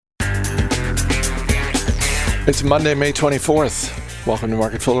It's Monday, May 24th. Welcome to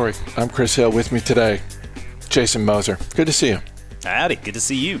Market Foolery. I'm Chris Hill. With me today, Jason Moser. Good to see you. Howdy. Good to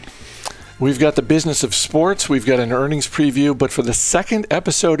see you. We've got the business of sports. We've got an earnings preview. But for the second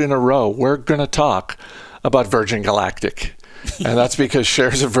episode in a row, we're going to talk about Virgin Galactic. And that's because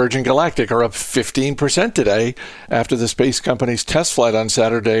shares of Virgin Galactic are up 15% today after the space company's test flight on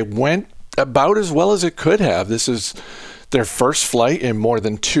Saturday went about as well as it could have. This is their first flight in more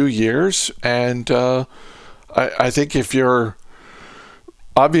than 2 years. And I think if you're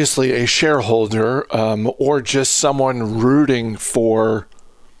obviously a shareholder or just someone rooting for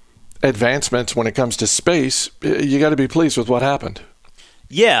advancements when it comes to space, you got to be pleased with what happened.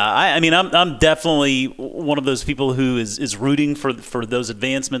 Yeah, I mean, I'm definitely one of those people who is rooting for those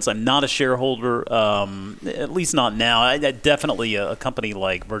advancements. I'm not a shareholder, at least not now. I definitely a company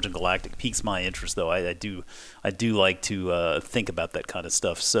like Virgin Galactic piques my interest, though. I do like to think about that kind of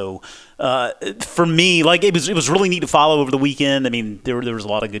stuff. So for me, like it was really neat to follow over the weekend. I mean, there was a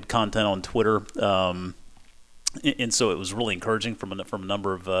lot of good content on Twitter. And so it was really encouraging from a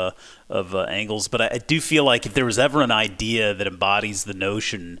number of angles. But I do feel like if there was ever an idea that embodies the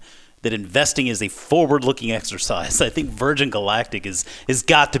notion that investing is a forward-looking exercise, I think Virgin Galactic is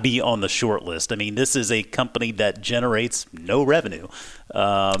got to be on the short list. I mean, this is a company that generates no revenue.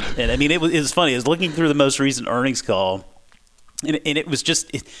 And I mean, it was funny. I was looking through the most recent earnings call, and it was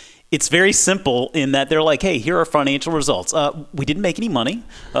just... It's very simple in that they're like, hey, here are financial results. We didn't make any money,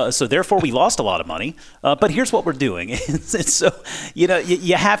 so therefore we lost a lot of money. But here's what we're doing. And so,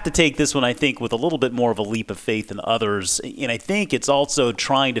 you have to take this one, I think, with a little bit more of a leap of faith than others. And I think it's also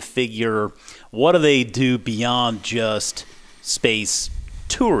trying to figure what do they do beyond just space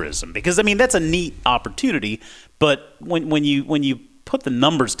tourism? Because, I mean, that's a neat opportunity. But when you put the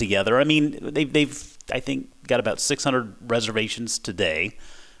numbers together, I mean, they've I think, got about 600 reservations today.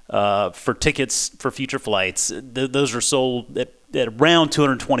 For tickets for future flights, those are sold at around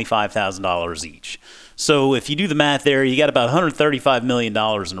 $225,000 each. So if you do the math there, you got about $135 million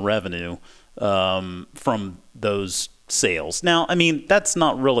in revenue from those sales. Now, I mean, that's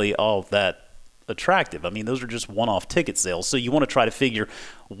not really all that attractive. I mean, those are just one-off ticket sales. So you want to try to figure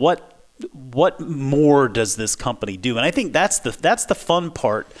what more does this company do? And I think that's the fun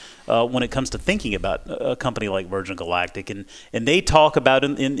part when it comes to thinking about a company like Virgin Galactic. And they talk about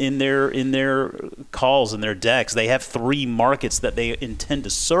in their calls and their decks, they have 3 markets that they intend to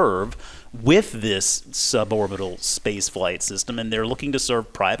serve with this suborbital space flight system. And they're looking to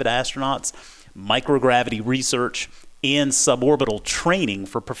serve private astronauts, microgravity research, and suborbital training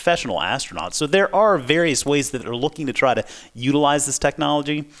for professional astronauts. So there are various ways that they're looking to try to utilize this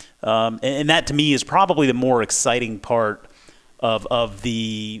technology. And that, to me, is probably the more exciting part of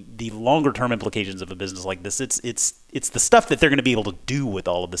the longer-term implications of a business like this. It's the stuff that they're going to be able to do with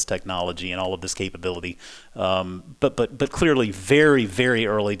all of this technology and all of this capability. But clearly very, very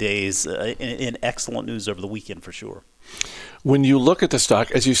early days and excellent news over the weekend for sure. When you look at the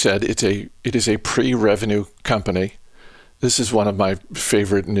stock, as you said, it is a pre-revenue company. This is one of my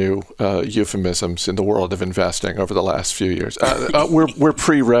favorite new euphemisms in the world of investing over the last few years. We're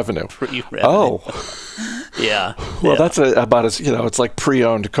pre-revenue. Pre-revenue. Oh, yeah. Well, that's about as it's like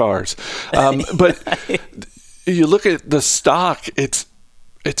pre-owned cars. But you look at the stock; it's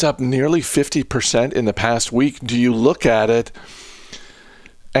up nearly 50% in the past week. Do you look at it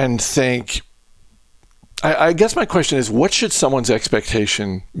and think? I guess my question is, what should someone's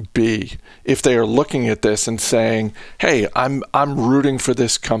expectation be if they are looking at this and saying, hey, I'm rooting for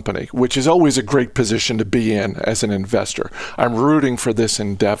this company, which is always a great position to be in as an investor. I'm rooting for this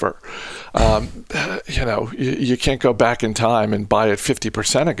endeavor. You can't go back in time and buy it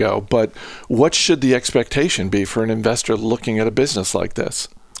 50% ago, but what should the expectation be for an investor looking at a business like this?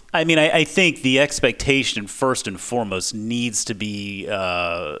 I mean, I think the expectation, first and foremost, needs to be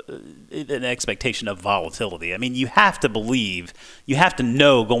an expectation of volatility. I mean, you have to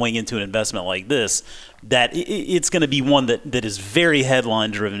know going into an investment like this that it's going to be one that is very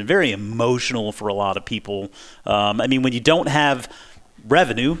headline-driven, very emotional for a lot of people. I mean, when you don't have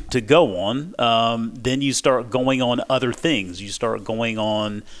revenue to go on, then you start going on other things. You start going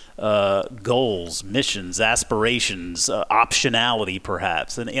on goals, missions, aspirations, optionality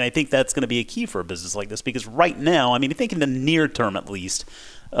perhaps. And I think that's going to be a key for a business like this, because right now, I mean, I think in the near term at least,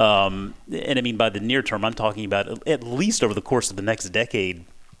 and I mean by the near term, I'm talking about at least over the course of the next decade,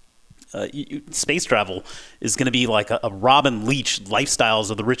 space travel is going to be like a Robin Leach lifestyles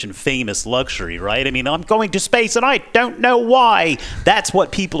of the rich and famous luxury, right? I mean, I'm going to space and I don't know why. That's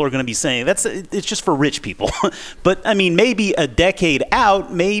what people are going to be saying. It's just for rich people. But I mean, maybe a decade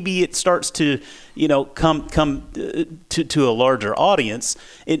out, maybe it starts to come to a larger audience,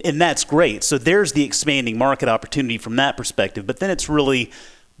 and that's great. So there's the expanding market opportunity from that perspective. But then it's really,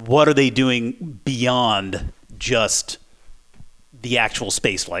 what are they doing beyond just the actual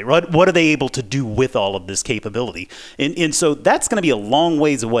space flight? What are they able to do with all of this capability? And so that's going to be a long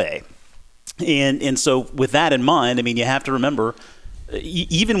ways away. And so with that in mind, I mean, you have to remember,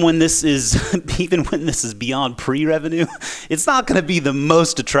 even when this is beyond pre-revenue, it's not going to be the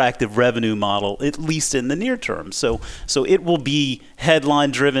most attractive revenue model, at least in the near term. So it will be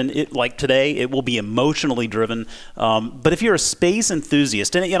headline driven. Like today, it will be emotionally driven. But if you're a space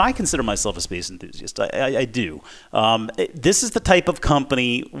enthusiast, and I consider myself a space enthusiast, I do. This is the type of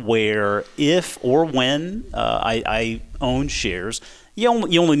company where if or when I own shares, you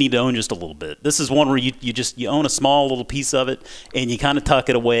only need to own just a little bit. This is one where you own a small little piece of it, and you kind of tuck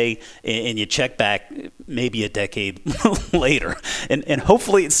it away, and you check back maybe a decade later. And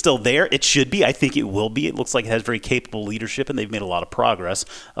hopefully it's still there. It should be. I think it will be. It looks like it has very capable leadership, and they've made a lot of progress.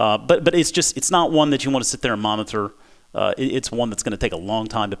 But it's not one that you want to sit there and monitor. It's one that's going to take a long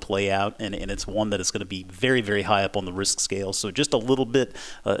time to play out, and it's one that is going to be very, very high up on the risk scale. So just a little bit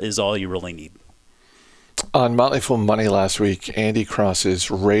is all you really need. On Motley Fool Money last week, Andy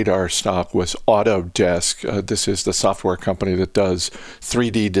Cross's radar stock was Autodesk. This is the software company that does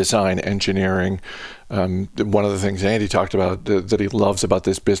 3D design engineering. One of the things Andy talked about that he loves about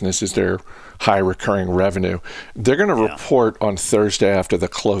this business is their high recurring revenue. They're going to report on Thursday after the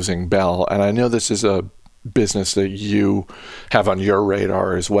closing bell, and I know this is a business that you have on your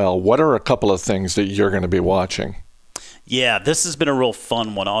radar as well. What are a couple of things that you're going to be watching? Yeah, this has been a real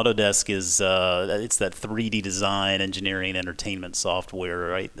fun one. Autodesk is it's that 3D design, engineering, entertainment software,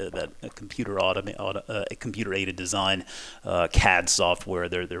 right? That computer-aided design CAD software.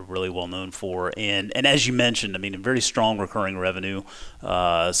 They're really well known for, and as you mentioned, I mean, a very strong recurring revenue.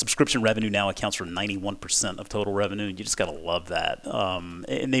 Subscription revenue now accounts for 91% of total revenue, and you just gotta love that.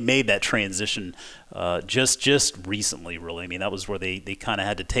 And they made that transition just recently, really. I mean, that was where they kind of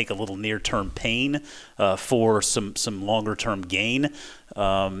had to take a little near-term pain for some longer-term gain.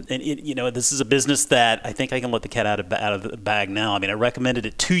 And this is a business that I think I can let the cat out of the bag now. I mean, I recommended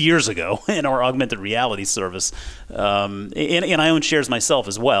it 2 years ago in our augmented reality service, and I own shares myself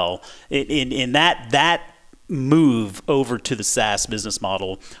as well. In that move over to the SaaS business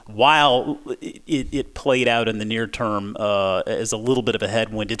model, while it played out in the near term as a little bit of a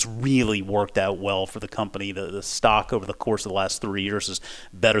headwind, it's really worked out well for the company. The stock over the course of the last 3 years has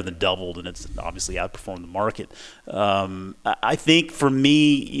better than doubled, and it's obviously outperformed the market. I think for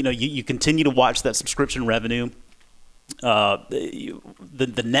me, you continue to watch that subscription revenue.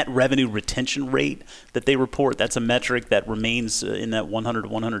 The net revenue retention rate that they report, that's a metric that remains in that 100 to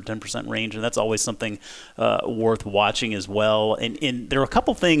 110% range, and that's always something worth watching as well. And there are a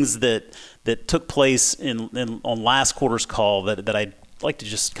couple things that took place on last quarter's call that I'd like to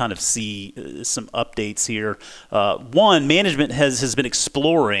just kind of see some updates here. One, management has been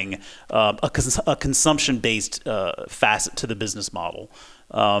exploring a consumption-based facet to the business model,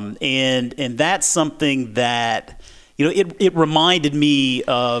 and that's something that it reminded me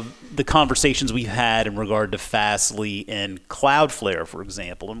of the conversations we've had in regard to Fastly and Cloudflare, for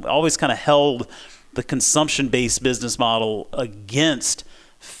example, and we always kind of held the consumption-based business model against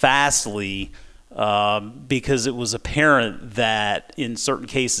Fastly because it was apparent that in certain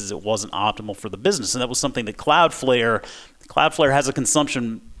cases it wasn't optimal for the business, and that was something that Cloudflare has a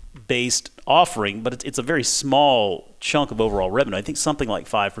consumption-based offering, but it's a very small chunk of overall revenue. I think something like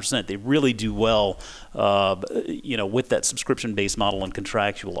 5%. They really do well, with that subscription-based model and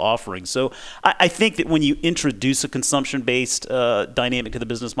contractual offering. So I think that when you introduce a consumption-based dynamic to the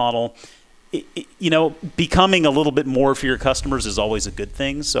business model, becoming a little bit more for your customers is always a good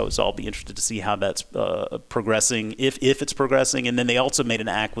thing. So I'll be interested to see how that's progressing, if it's progressing. And then they also made an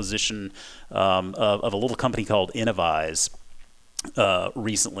acquisition of a little company called Innovyze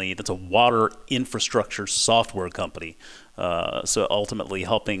recently. That's a water infrastructure software company. So ultimately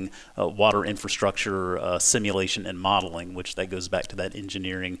helping water infrastructure simulation and modeling, which that goes back to that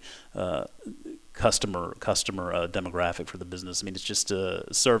engineering customer demographic for the business. I mean, it's just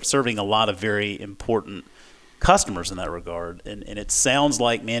serving a lot of very important customers in that regard. And it sounds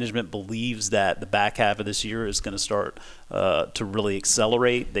like management believes that the back half of this year is going to start to really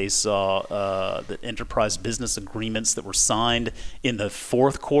accelerate. They saw the enterprise business agreements that were signed in the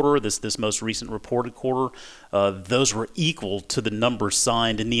fourth quarter, this most recent reported quarter, those were equal to the numbers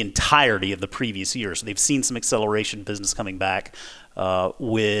signed in the entirety of the previous year. So they've seen some acceleration, business coming back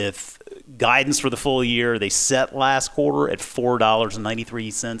with guidance for the full year. They set last quarter at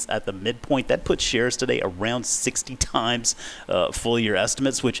 $4.93 at the midpoint. That puts shares today around 60 times full year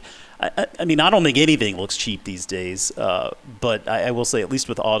estimates, which, I mean, I don't think anything looks cheap these days. But I will say, at least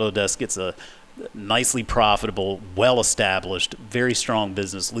with Autodesk, it's a nicely profitable, well-established, very strong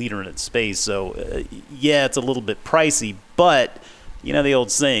business leader in its space. So, yeah, it's a little bit pricey, but you know the old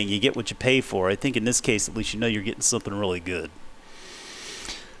saying, you get what you pay for. I think in this case, at least you know you're getting something really good.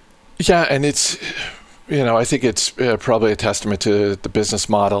 Yeah, and it's, you know, I think it's probably a testament to the business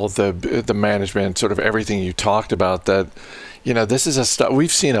model, the management, sort of everything you talked about, that, you know, this is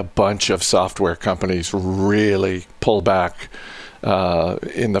we've seen a bunch of software companies really pull back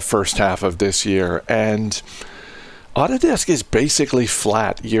in the first half of this year, and Autodesk is basically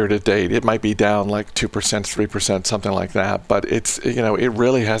flat year to date. It might be down like 2%, 3%, something like that, but it's, you know, it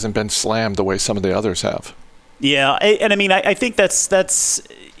really hasn't been slammed the way some of the others have. Yeah, and I mean, I think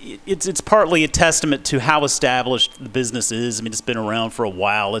it's partly a testament to how established the business is. I mean, it's been around for a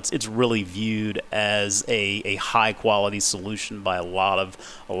while. It's really viewed as a high quality solution by a lot of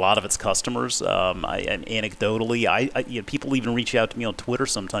its customers. And anecdotally, you know, people even reach out to me on Twitter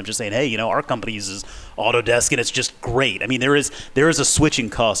sometimes, just saying, "Hey, you know, our company uses Autodesk, and it's just great." I mean, there is a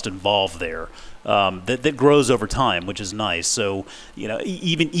switching cost involved there. That grows over time, which is nice. So, you know,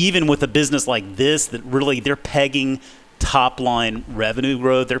 even with a business like this, that really they're pegging top line revenue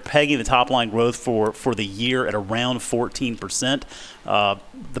growth. They're pegging the top line growth for the year at around 14%.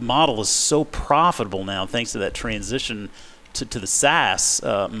 The model is so profitable now, thanks to that transition to the SaaS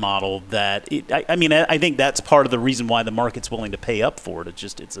model, that I think that's part of the reason why the market's willing to pay up for it.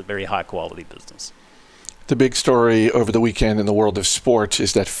 It's a very high quality business. The big story over the weekend in the world of sports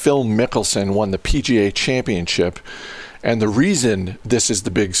is that Phil Mickelson won the PGA Championship. And the reason this is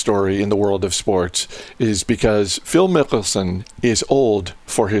the big story in the world of sports is because Phil Mickelson is old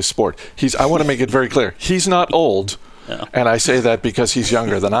for his sport. I want to make it very clear, he's not old. No. And I say that because he's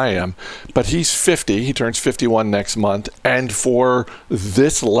younger than I am. But he's 50. He turns 51 next month. And for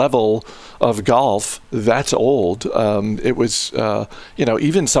this level of golf, that's old. It was, you know,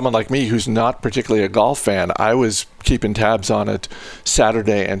 even someone like me who's not particularly a golf fan, I was keeping tabs on it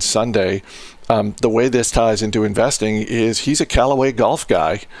Saturday and Sunday. The way this ties into investing is he's a Callaway Golf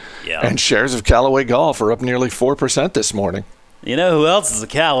guy. Yeah. And shares of Callaway Golf are up nearly 4% this morning. You know who else is a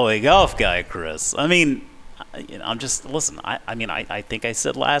Callaway Golf guy, Chris? I mean, you know, I think I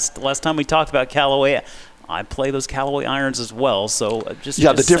said last time we talked about Callaway, I play those Callaway irons as well. So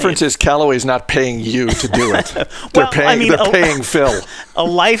the difference is Callaway's not paying you to do it. They're paying Phil. A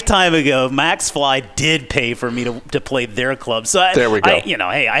lifetime ago, Max Fly did pay for me to play their club. So there we go.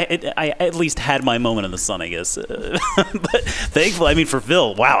 I at least had my moment in the sun, I guess. But thankfully, I mean, for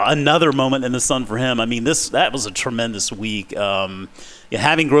Phil, wow, another moment in the sun for him. I mean, that was a tremendous week.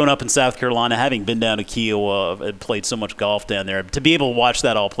 Having grown up in South Carolina, having been down to Kiowa, and played so much golf down there, to be able to watch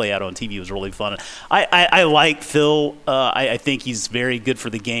that all play out on TV was really fun. I like Phil. I think he's very good for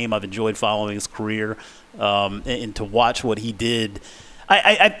the game. I've enjoyed following his career, and to watch what he did.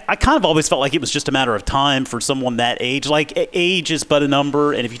 I kind of always felt like it was just a matter of time for someone that age. Like, age is but a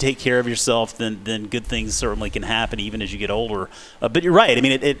number, and if you take care of yourself, then good things certainly can happen even as you get older. But you're right. I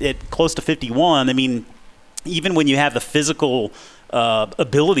mean, at close to 51, I mean, even when you have the physical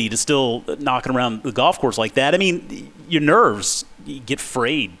ability to still knocking around the golf course like that, I mean, your nerves get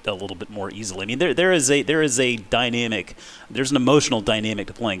frayed a little bit more easily. I mean, there is a dynamic, there's an emotional dynamic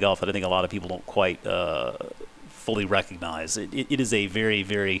to playing golf that I think a lot of people don't quite fully recognize. It is a very,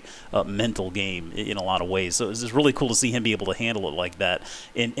 very mental game in a lot of ways. So it's just really cool to see him be able to handle it like that.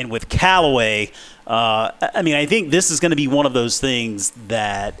 And with Callaway, I mean, I think this is going to be one of those things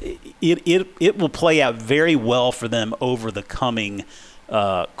that it will play out very well for them over the coming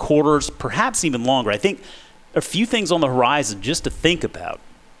quarters, perhaps even longer. I think a few things on the horizon just to think about.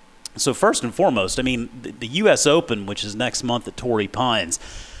 So first and foremost, I mean, the U.S. Open, which is next month at Torrey Pines.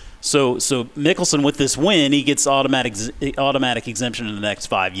 So Mickelson, with this win, he gets automatic exemption in the next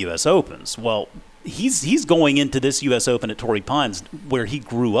 5 U.S. Opens. Well, he's going into this U.S. Open at Torrey Pines where he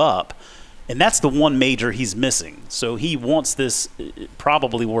grew up, and that's the one major he's missing. So he wants this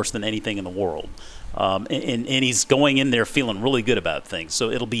probably worse than anything in the world, and he's going in there feeling really good about things.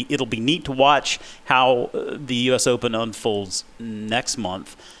 So it'll be neat to watch how the U.S. Open unfolds next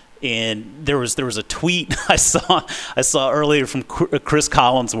month. And there was a tweet I saw earlier from Chris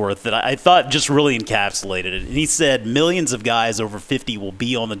Collinsworth that I thought just really encapsulated it. And he said, "Millions of guys over 50 will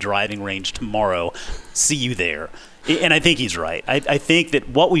be on the driving range tomorrow. See you there." And I think he's right. I think that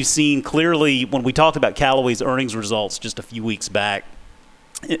what we've seen clearly when we talked about Callaway's earnings results just a few weeks back,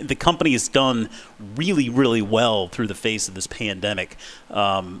 the company has done really, really well through the face of this pandemic.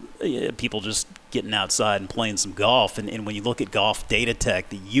 People just getting outside and playing some golf. And when you look at Golf Datatech,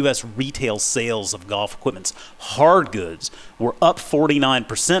 the U.S. retail sales of golf equipment's hard goods were up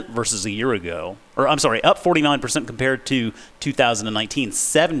 49% versus a year ago. Up 49% compared to 2019,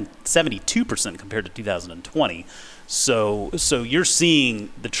 72% compared to 2020. So you're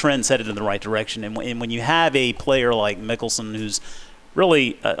seeing the trends headed in the right direction. And when you have a player like Mickelson, who's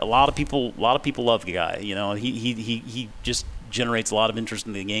really, a lot of people love the guy. You know, he just generates a lot of interest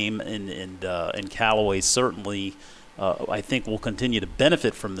in the game, and Callaway certainly, I think, will continue to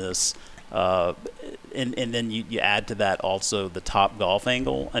benefit from this. And then you add to that also the Top Golf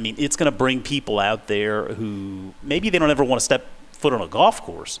angle. I mean, it's going to bring people out there who maybe they don't ever want to step foot on a golf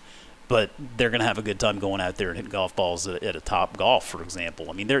course, but they're going to have a good time going out there and hitting golf balls at a Top Golf, for example.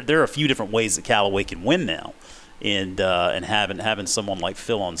 I mean, there are a few different ways that Callaway can win now. And having someone like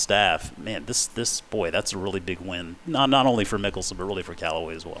Phil on staff, man, this boy, that's a really big win. Not only for Mickelson, but really for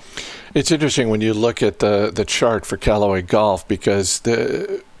Callaway as well. It's interesting when you look at the chart for Callaway Golf, because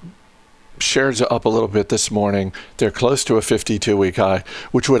the shares are up a little bit this morning. They're close to a 52-week high,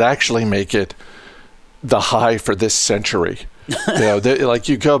 which would actually make it the high for this century. You know, like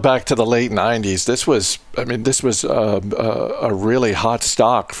you go back to the late 90s, this was a really hot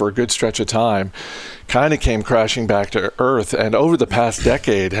stock for a good stretch of time. Kind of came crashing back to earth, and over the past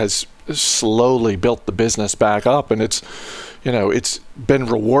decade has slowly built the business back up, and it's been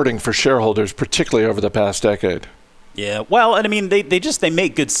rewarding for shareholders, particularly over the past decade. Yeah, well, and I mean, they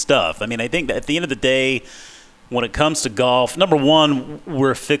make good stuff. I mean, I think that at the end of the day, when it comes to golf, number one,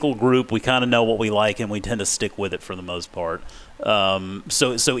 we're a fickle group. We kind of know what we like, and we tend to stick with it for the most part.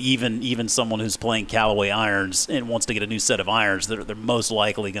 So even someone who's playing Callaway irons and wants to get a new set of irons, they're most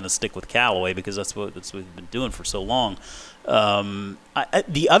likely going to stick with Callaway because that's what we've been doing for so long.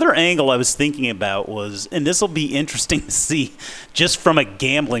 The other angle I was thinking about was, and this will be interesting to see, just from a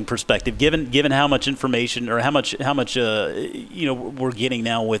gambling perspective, given how much information or how much we're getting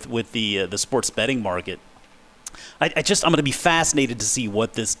now with the sports betting market. I'm going to be fascinated to see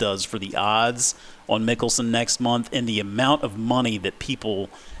what this does for the odds on Mickelson next month and the amount of money that people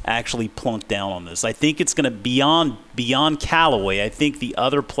actually plunk down on this. I think it's going to beyond Callaway. I think the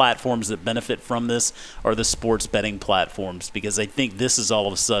other platforms that benefit from this are the sports betting platforms, because I think this is all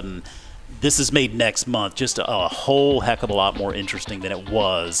of a sudden, this has made next month just a whole heck of a lot more interesting than it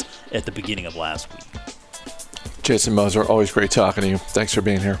was at the beginning of last week. Jason Moser, always great talking to you. Thanks for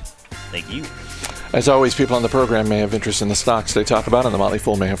being here. Thank you. As always, people on the program may have interest in the stocks they talk about, and the Motley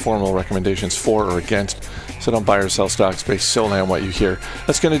Fool may have formal recommendations for or against, so don't buy or sell stocks based solely on what you hear.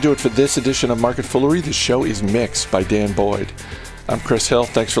 That's going to do it for this edition of Market Foolery. The show is mixed by Dan Boyd. I'm Chris Hill.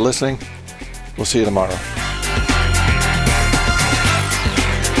 Thanks for listening. We'll see you tomorrow.